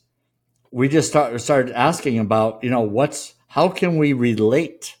attorneys, we just started asking about, how can we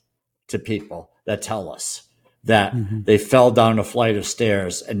relate to people that tell us that they fell down a flight of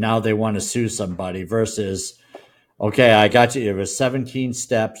stairs and now they want to sue somebody versus, okay, I got you. It was 17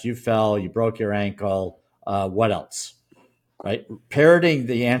 steps. You fell, you broke your ankle. What else? Right? Parroting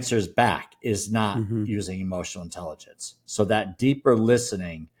the answers back is not using emotional intelligence. So that deeper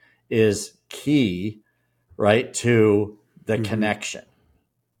listening is key, right, to the connection.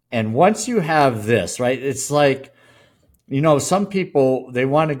 And once you have this, right, it's like, some people, they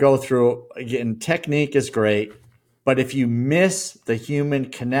want to go through, again, technique is great, but if you miss the human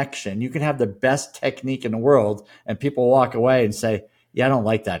connection, you can have the best technique in the world and people walk away and say, yeah, I don't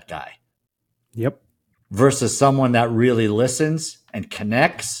like that guy. Yep. Versus someone that really listens and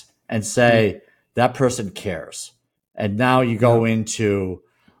connects and say, that person cares. And now you go into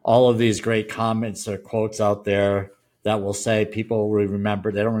all of these great comments or quotes out there that will say people will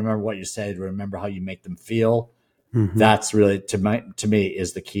remember. They don't remember what you say. They remember how you make them feel. That's really, to me,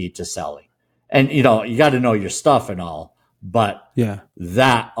 is the key to selling. And, you got to know your stuff and all, but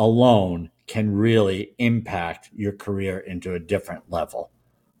that alone can really impact your career into a different level.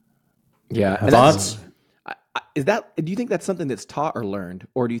 Yeah. Thoughts? Do you think that's something that's taught or learned,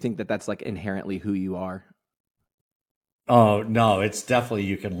 or do you think that that's like inherently who you are? Oh, no, it's definitely,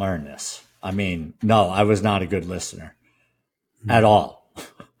 you can learn this. I mean, no, I was not a good listener at all.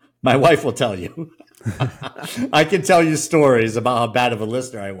 My wife will tell you. I can tell you stories about how bad of a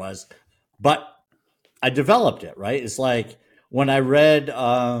listener I was, but I developed it, right? It's like when I read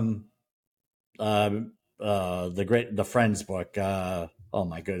the Friends book, oh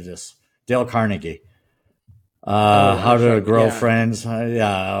my goodness, Dale Carnegie. How to grow friends. How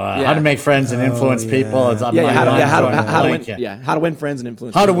to make friends and influence people. It's on how to win friends and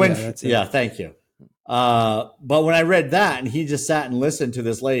influence. How to win. Yeah, thank you. But when I read that, and he just sat and listened to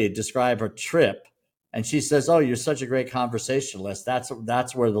this lady describe her trip, and she says, "Oh, you're such a great conversationalist."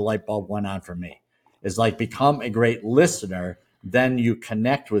 That's where the light bulb went on for me. Is like, become a great listener, then you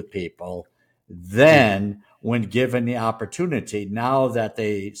connect with people. Then, when given the opportunity, now that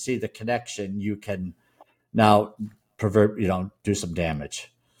they see the connection, you can now do some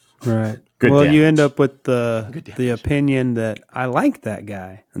damage. Right. You end up with the opinion that I like that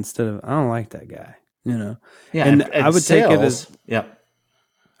guy instead of I don't like that guy. Yeah, and I would sales, take it as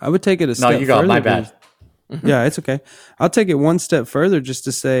I would take it a step further. My bad. Yeah, it's okay. I'll take it one step further just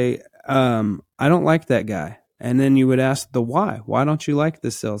to say I don't like that guy. And then you would ask the why. Why don't you like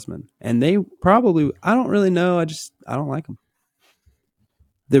this salesman? And they probably, I don't really know. I don't like him.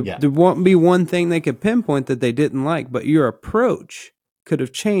 There won't be one thing they could pinpoint that they didn't like, but your approach could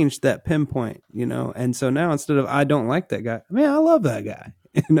have changed that pinpoint, And so now instead of I don't like that guy, I love that guy,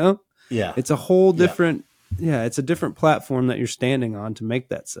 Yeah. It's a whole different, it's a different platform that you're standing on to make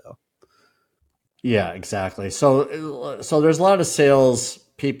that sell. Yeah, exactly. So there's a lot of sales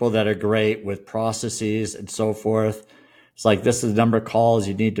people that are great with processes and so forth. It's like, this is the number of calls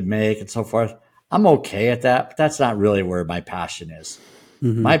you need to make and so forth. I'm okay at that, but that's not really where my passion is.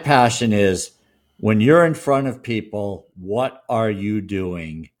 Mm-hmm. My passion is when you're in front of people, what are you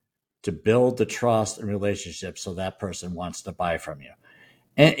doing to build the trust and relationship so that person wants to buy from you?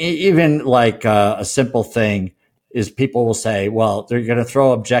 And even like a simple thing is, people will say, well, they're going to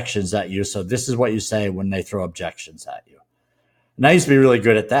throw objections at you. So this is what you say when they throw objections at you. And I used to be really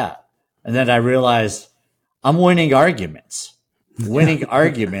good at that. And then I realized I'm winning arguments. Winning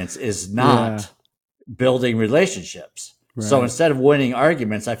arguments is not building relationships. Right. So instead of winning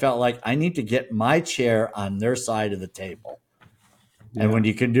arguments, I felt like I need to get my chair on their side of the table. Yeah. And when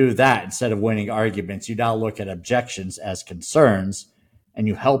you can do that, instead of winning arguments, you now look at objections as concerns, and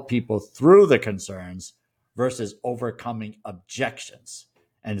you help people through the concerns versus overcoming objections.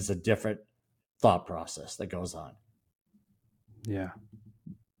 And it's a different thought process that goes on. Yeah.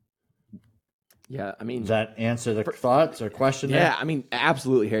 Yeah. I mean, does that answer the thoughts or question? Yeah. There? I mean,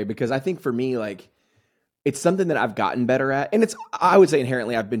 absolutely, Harry, because I think for me, like, it's something that I've gotten better at. And I would say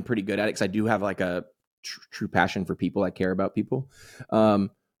inherently I've been pretty good at it because I do have like a true passion for people. I care about people.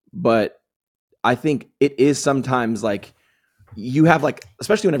 But I think it is sometimes like, you have like,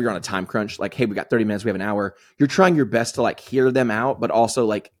 especially whenever you're on a time crunch, like, hey, we got 30 minutes, we have an hour. You're trying your best to like hear them out, but also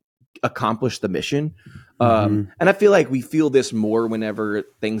like accomplish the mission. And I feel like we feel this more whenever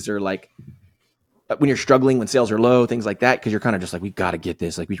things are like, when you're struggling, when sales are low, things like that, because you're kind of just like, we've got to get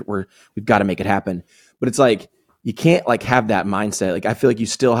this, like we've got to make it happen. But it's like, you can't like have that mindset. Like, I feel like you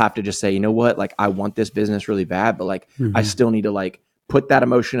still have to just say, you know what, like I want this business really bad, but like I still need to like put that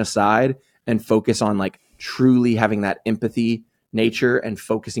emotion aside and focus on like truly having that empathy nature and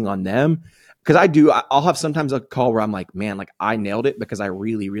focusing on them. Because I'll have sometimes a call where I'm like, man, like I nailed it because I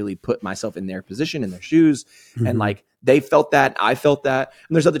really, really put myself in their position, in their shoes. And like, they felt that, I felt that.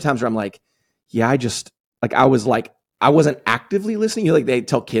 And there's other times where I'm like, yeah, I wasn't actively listening. Like they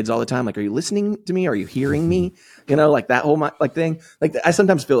tell kids all the time, like, are you listening to me? Are you hearing me? Like that whole like thing. Like I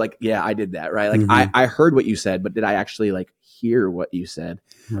sometimes feel like, yeah, I did that. Right. Like I heard what you said, but did I actually like hear what you said?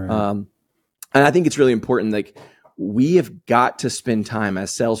 Right. And I think it's really important. Like, we have got to spend time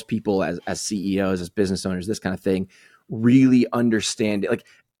as salespeople, as CEOs, as business owners, this kind of thing, really understand it. Like,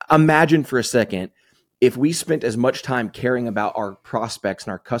 imagine for a second, if we spent as much time caring about our prospects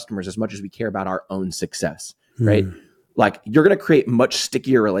and our customers as much as we care about our own success, right? Like, you're going to create much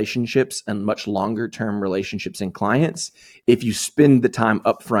stickier relationships and much longer term relationships and clients if you spend the time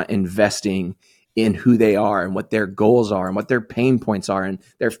upfront investing in who they are and what their goals are and what their pain points are and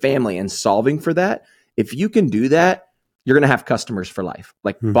their family and solving for that. If you can do that, you're going to have customers for life.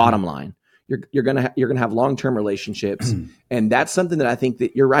 Like, bottom line, you're going to have long-term relationships. And that's something that I think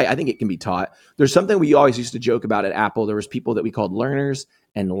that you're right. I think it can be taught. There's something we always used to joke about at Apple. There was people that we called learners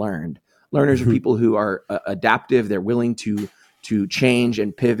and learned. Learners are people who are adaptive. They're willing to change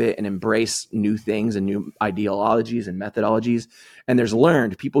and pivot and embrace new things and new ideologies and methodologies. And there's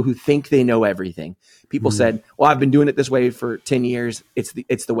learned people who think they know everything. People said, well, I've been doing it this way for 10 years.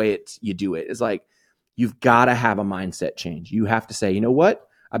 It's the way you do it. It's like, you've got to have a mindset change. You have to say, you know what?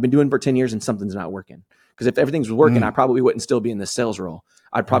 I've been doing it for 10 years and something's not working. Because if everything's working, I probably wouldn't still be in the sales role.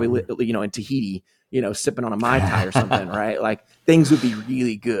 I'd probably, in Tahiti, sipping on a Mai Tai or something, right? Like things would be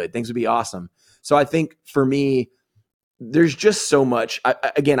really good. Things would be awesome. So I think for me, there's just so much. I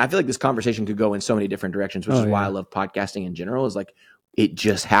feel like this conversation could go in so many different directions, which is why I love podcasting in general. Is like it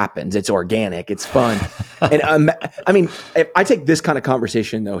just happens. It's organic. It's fun. And if I take this kind of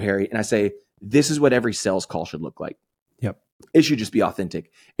conversation though, Harry, and I say this is what every sales call should look like. Yep. It should just be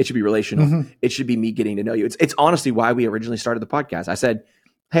authentic. It should be relational. It should be me getting to know you. It's honestly why we originally started the podcast. I said,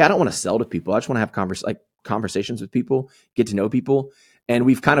 hey, I don't want to sell to people. I just want to have conversations with people, get to know people. And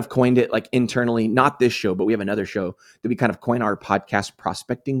we've kind of coined it like internally, not this show, but we have another show that we kind of coin our podcast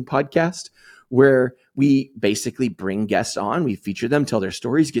prospecting podcast, where we basically bring guests on, we feature them, tell their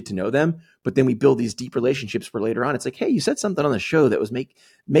stories, get to know them, but then we build these deep relationships for later on. It's like, hey, you said something on the show that was made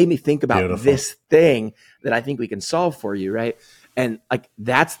me think about this thing that I think we can solve for you, right? And like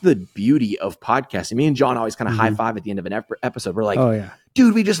that's the beauty of podcasting. Me and John always kind of high five at the end of an episode. We're like,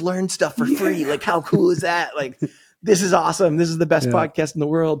 dude, we just learned stuff for free. Like, how cool is that? Like, this is awesome. This is the best podcast in the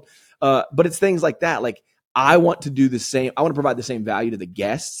world. But it's things like that. Like, I want to do the same. I want to provide the same value to the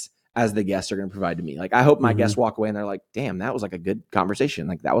guests as the guests are going to provide to me. Like, I hope my guests walk away and they're like, damn, that was like a good conversation.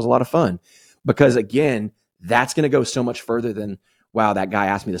 Like, that was a lot of fun. Because again, that's going to go so much further than, wow, that guy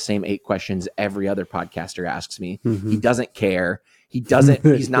asked me the same 8 questions every other podcaster asks me. He doesn't care.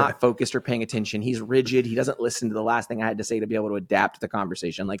 He's not focused or paying attention. He's rigid. He doesn't listen to the last thing I had to say to be able to adapt to the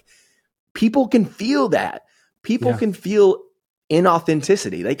conversation. Like, people can feel that. People can feel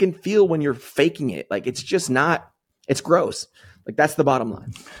inauthenticity. They can feel when you're faking it. Like, it's just not, it's gross. Like, that's the bottom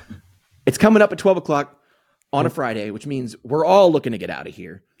line. It's coming up at 12 o'clock on a Friday, which means we're all looking to get out of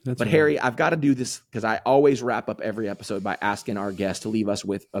here. But Harry, I've got to do this because I always wrap up every episode by asking our guests to leave us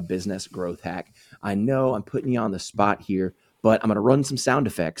with a business growth hack. I know I'm putting you on the spot here, but I'm going to run some sound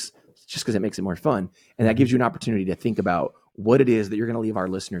effects just because it makes it more fun. And that gives you an opportunity to think about what it is that you're going to leave our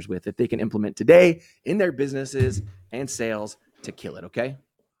listeners with that they can implement today in their businesses and sales to kill it, okay?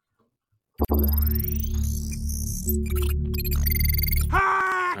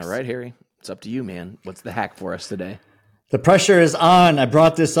 All right, Harry, it's up to you, man. What's the hack for us today? The pressure is on. I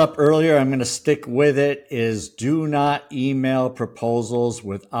brought this up earlier. I'm going to stick with it. Is do not email proposals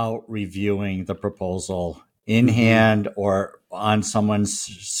without reviewing the proposal in hand or on someone's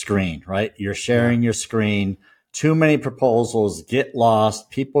screen, right? You're sharing your screen. Too many proposals get lost.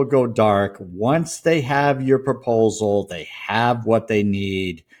 People go dark. Once they have your proposal, they have what they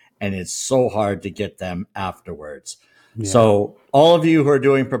need, and it's so hard to get them afterwards. Yeah. So all of you who are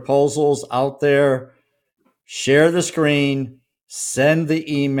doing proposals out there, share the screen, send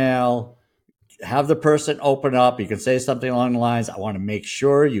the email, have the person open up. You can say something along the lines, I want to make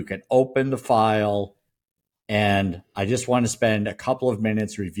sure you can open the file, and I just want to spend a couple of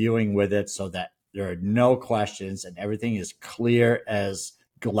minutes reviewing with it so that there are no questions and everything is clear as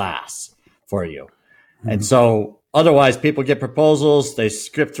glass for you. And so otherwise people get proposals, they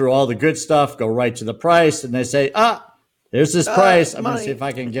skip through all the good stuff, go right to the price, and they say, there's this price. I'm going to see if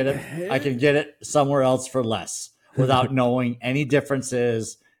I can get it. I can get it somewhere else for less without knowing any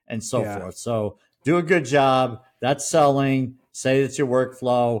differences and so forth. So do a good job. That's selling. Say it's your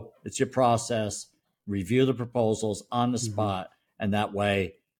workflow. It's your process. Review the proposals on the spot. And that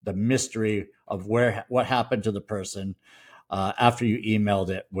way the mystery of what happened to the person after you emailed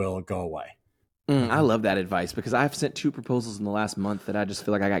it will go away. I love that advice because I've sent 2 proposals in the last month that I just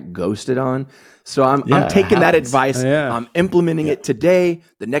feel like I got ghosted on. So I'm taking that advice. I'm implementing it today.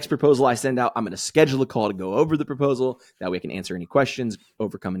 The next proposal I send out, I'm going to schedule a call to go over the proposal. That way I can answer any questions,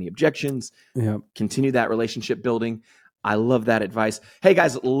 overcome any objections, continue that relationship building. I love that advice. Hey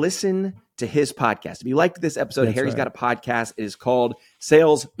guys, listen to his podcast. If you liked this episode, Harry's got a podcast. It is called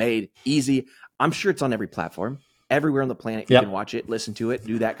Sales Made Easy. I'm sure it's on every platform. Everywhere on the planet, you can watch it, listen to it,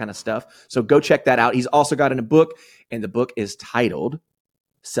 do that kind of stuff. So go check that out. He's also got in a book, and the book is titled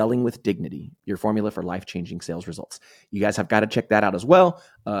Selling with Dignity, Your Formula for Life-Changing Sales Results. You guys have got to check that out as well.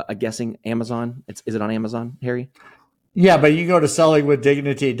 I'm guessing Amazon. Is it on Amazon, Harry? Yeah, but you can go to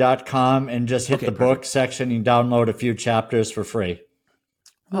sellingwithdignity.com and just hit the book section. You can download a few chapters for free.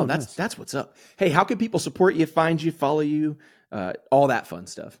 Oh, that's what's up. Hey, how can people support you, find you, follow you, all that fun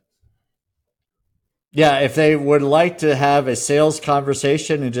stuff? Yeah, if they would like to have a sales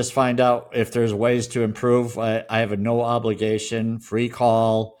conversation and just find out if there's ways to improve, I have a no obligation free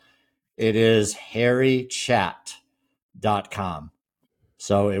call. It is harrychat.com.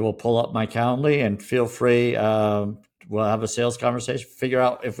 So it will pull up my Calendly, and feel free. We'll have a sales conversation, figure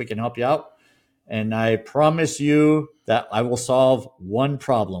out if we can help you out. And I promise you that I will solve one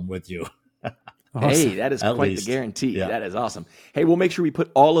problem with you. Awesome. Hey, that is quite the guarantee. Yeah. That is awesome. Hey, we'll make sure we put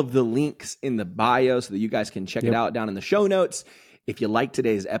all of the links in the bio so that you guys can check it out down in the show notes. If you like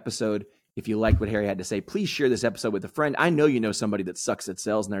today's episode, if you like what Harry had to say, please share this episode with a friend. I know you know somebody that sucks at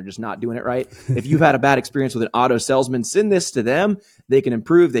sales and they're just not doing it right. If you've had a bad experience with an auto salesman, send this to them. They can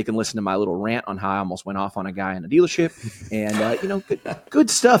improve. They can listen to my little rant on how I almost went off on a guy in a dealership. And, good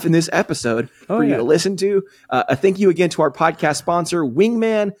stuff in this episode for you to listen to. Thank you again to our podcast sponsor,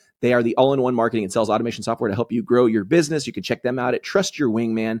 Wingman. They are the all-in-one marketing and sales automation software to help you grow your business. You can check them out at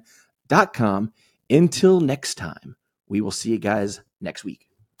trustyourwingman.com. Until next time, we will see you guys next week.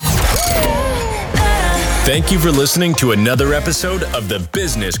 Thank you for listening to another episode of the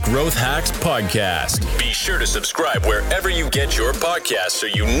Business Growth Hacks Podcast. Be sure to subscribe wherever you get your podcasts so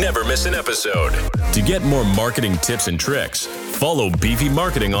you never miss an episode. To get more marketing tips and tricks, follow Beefy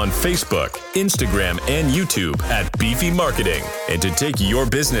Marketing on Facebook, Instagram, and YouTube at Beefy Marketing. And to take your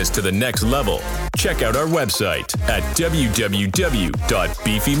business to the next level, check out our website at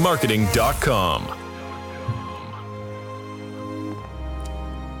www.beefymarketing.com.